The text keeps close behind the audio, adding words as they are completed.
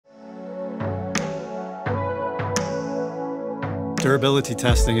Durability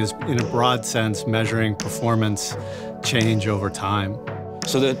testing is, in a broad sense, measuring performance change over time.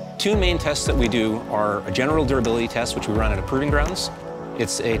 So the two main tests that we do are a general durability test, which we run at a proving grounds.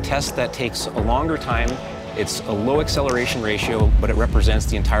 It's a test that takes a longer time. It's a low acceleration ratio, but it represents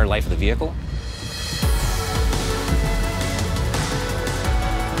the entire life of the vehicle.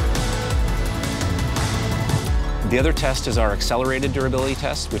 The other test is our accelerated durability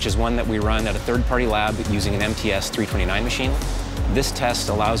test, which is one that we run at a third-party lab using an MTS 329 machine. This test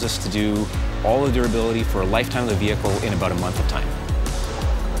allows us to do all the durability for a lifetime of the vehicle in about a month of time.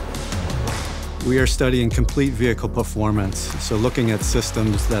 We are studying complete vehicle performance, so looking at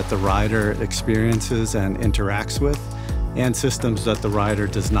systems that the rider experiences and interacts with, and systems that the rider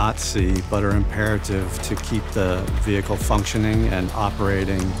does not see but are imperative to keep the vehicle functioning and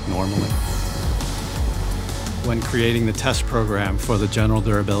operating normally. When creating the test program for the general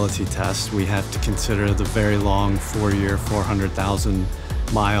durability test, we have to consider the very long 4-year,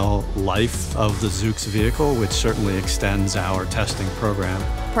 400,000-mile life of the Zoox vehicle, which certainly extends our testing program.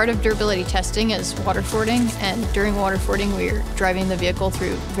 Part of durability testing is water fording, and during water fording, we're driving the vehicle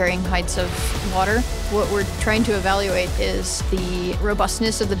through varying heights of water. What we're trying to evaluate is the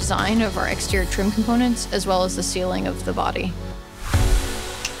robustness of the design of our exterior trim components, as well as the sealing of the body.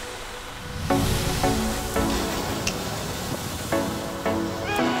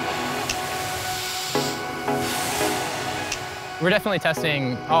 We're definitely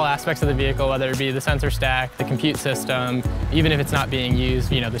testing all aspects of the vehicle, whether it be the sensor stack, the compute system, even if it's not being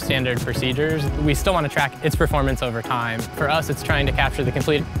used, the standard procedures. We still want to track its performance over time. For us, it's trying to capture the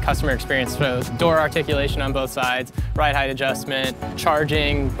complete customer experience, so door articulation on both sides, ride height adjustment,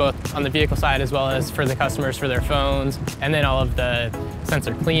 charging, both on the vehicle side as well as for the customers for their phones, and then all of the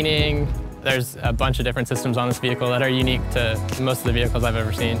sensor cleaning. There's a bunch of different systems on this vehicle that are unique to most of the vehicles I've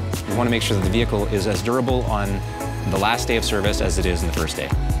ever seen. We want to make sure that the vehicle is as durable on the last day of service as it is in the first day.